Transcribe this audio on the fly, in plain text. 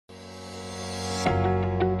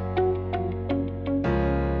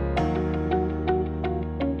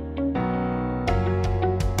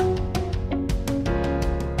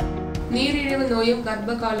நோயும்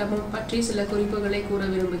கர்ப்ப காலமும் பற்றி சில குறிப்புகளை கூற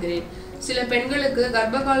விரும்புகிறேன். சில பெண்களுக்கு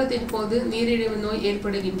கர்ப்ப காலத்தின் போது நீரிழிவு நோய்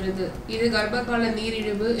ஏற்படுகின்றது. இது கர்ப்பகால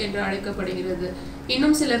நீரிழிவு என்று அழைக்கப்படுகிறது.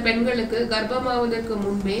 இன்னும் சில பெண்களுக்கு கர்ப்பமாவதற்கு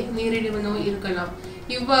முன்பே நீரிழிவு நோய் இருக்கலாம்.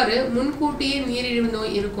 இவ்வாறு முன்கூட்டியே நீரிழிவு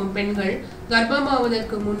நோய் இருக்கும் பெண்கள்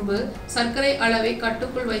கர்ப்பமாவதற்கு முன்பு சர்க்கரை அளவை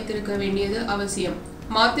கட்டுக்குள் வைத்திருக்க வேண்டியது அவசியம்.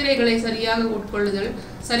 மாத்திரைகளை சரியாக உட்கொள்ளுதல்,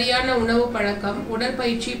 சரியான உணவு பழக்கம்,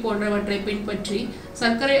 உடற்பயிற்சி போன்றவற்றை பின்பற்றி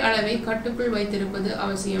சர்க்கரை அளவை கட்டுக்குள் வைத்திருப்பது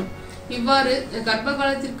அவசியம். இவ்வாறு கர்ப்ப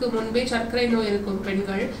காலத்திற்கு முன்பே சர்க்கரை நோய் இருக்கும்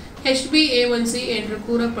பெண்கள் HbA1c என்று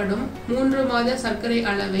கூறப்படும் 3 மாத சர்க்கரை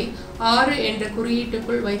அளவை 6 என்ற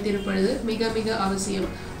குறியீட்டுக்குள் வைத்திருப்பது மிக மிக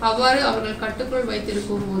அவசியம். அவ்வாறு அவர்கள் கட்டுக்குள்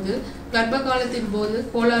வைத்திருக்கும் போது கர்ப்ப காலத்தின் போது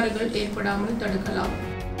கோளாறுகள் ஏற்படாமல் தடுக்கலாம்.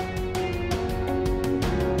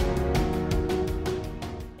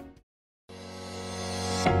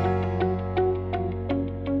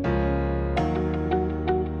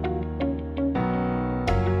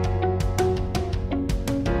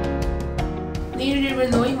 நீரிழிவு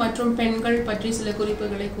நோய் மற்றும் பெண்கள் பற்றி சில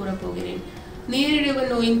குறிப்புகளை கூறப்போகிறேன். நீரிழிவு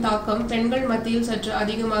நோயின் தாக்கம் பெண்கள் மத்தியில் சற்று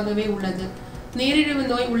அதிகமாகவே உள்ளது. நீரிழிவு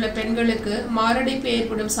நோய் உள்ள பெண்களுக்கு மாரடைப்பு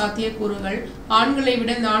ஏற்படும் சாத்தியக்கூறுகள் ஆண்களை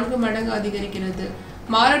விட 4 மடங்கு அதிகரிக்கிறது.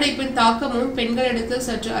 மாரடைப்பின் தாக்கமும் பெண்களிடத்தில்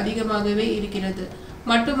சற்று அதிகமாகவே இருக்கிறது.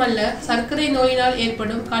 மட்டுமல்ல, சர்க்கரை நோயினால்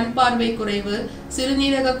ஏற்படும் கண் பார்வை குறைவு,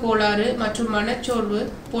 சிறுநீரக கோளாறு மற்றும் மனச்சோர்வு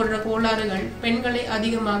போன்ற கோளாறுகள் பெண்களை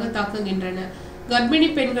அதிகமாக தாக்குகின்றன. கர்ப்பிணி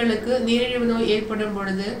பெண்களுக்கு நீரிழிவு நோய் ஏற்படும்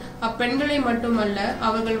பொழுது அப்பெண்களை மட்டுமல்ல,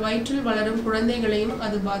 அவர்கள் வயிற்றில் வளரும் குழந்தைகளையும்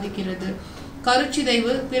அது பாதிக்கிறது.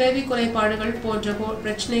 கருச்சிதைவு, பிறவி குறைபாடுகள் போன்ற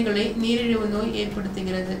பிரச்சனைகளை நீரிழிவு நோய்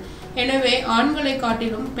ஏற்படுத்துகிறது. எனவே ஆண்களை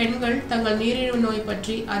காட்டிலும் பெண்கள் தங்கள் நீரிழிவு நோய்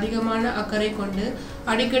பற்றி அதிகமான அக்கறை கொண்டு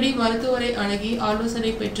அடிக்கடி மருத்துவரை அணுகி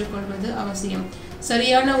ஆலோசனை பெற்றுக்கொள்வது அவசியம்.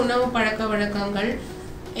 சரியான உணவு பழக்க வழக்கங்கள்,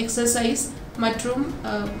 எக்ஸசைஸ் மற்றும்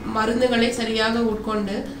மருந்துகளை சரியாக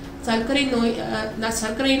உட்கொண்டு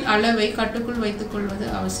சர்க்கரையின் அளவை கட்டுக்குள் வைத்துக் கொள்வது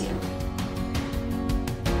அவசியம்.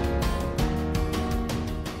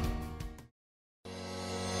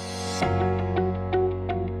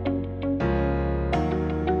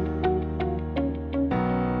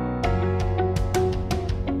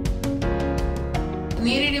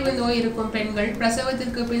 நீரிழிவு நோய் இருக்கும் பெண்கள்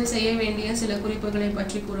பிரசவத்திற்கு பின் செய்ய வேண்டிய சில குறிப்புகளை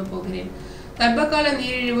பற்றி கூறப்போகிறேன். கர்ப்பகால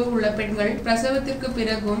நீரிழிவு உள்ள பெண்கள் பிரசவத்திற்கு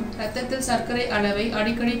பிறகும் இரத்தத்தில் சர்க்கரை அளவை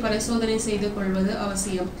அடிக்கடி பரிசோதனை செய்து கொள்வது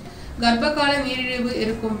அவசியம். கர்ப்பகால நீரிழிவு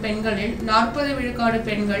இருக்கும் பெண்களில் 40 விழுக்காடு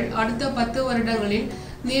பெண்கள் அடுத்த 10 வருடங்களில்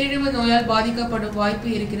நீரிழிவு நோயால் பாதிக்கப்படும்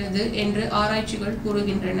வாய்ப்பு இருக்கிறது என்று ஆராய்ச்சிகள்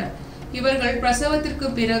கூறுகின்றன. இவர்கள் பிரசவத்திற்கு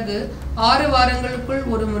பிறகு 6 வாரங்களுக்குள்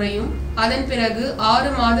ஒரு முறையும் அதன் பிறகு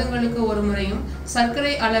 6 மாதங்களுக்கு ஒரு முறையும்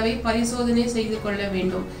சர்க்கரை அளவை பரிசோதனை செய்து கொள்ள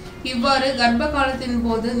வேண்டும். இவ்வாறு கர்ப்ப காலத்தின்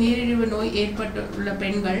போது நீரிழிவு நோய் ஏற்பட்டுள்ள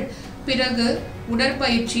பெண்கள் பிறகு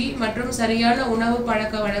உடற்பயிற்சி மற்றும் சரியான உணவு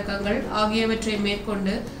பழக்க வழக்கங்கள் ஆகியவற்றை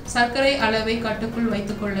மேற்கொண்டு சர்க்கரை அளவை கட்டுக்குள்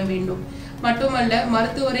வைத்துக் கொள்ள வேண்டும். மட்டுமல்ல,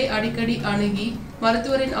 மருத்துவரை அடிக்கடி அணுகி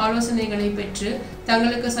மருத்துவரின் ஆலோசனைகளை பெற்று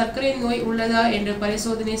தங்களுக்கு சர்க்கரை நோய் உள்ளதா என்று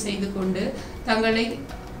பரிசோதனை செய்து கொண்டு தங்களை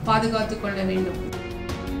பாதுகாத்துக் கொள்ள வேண்டும்.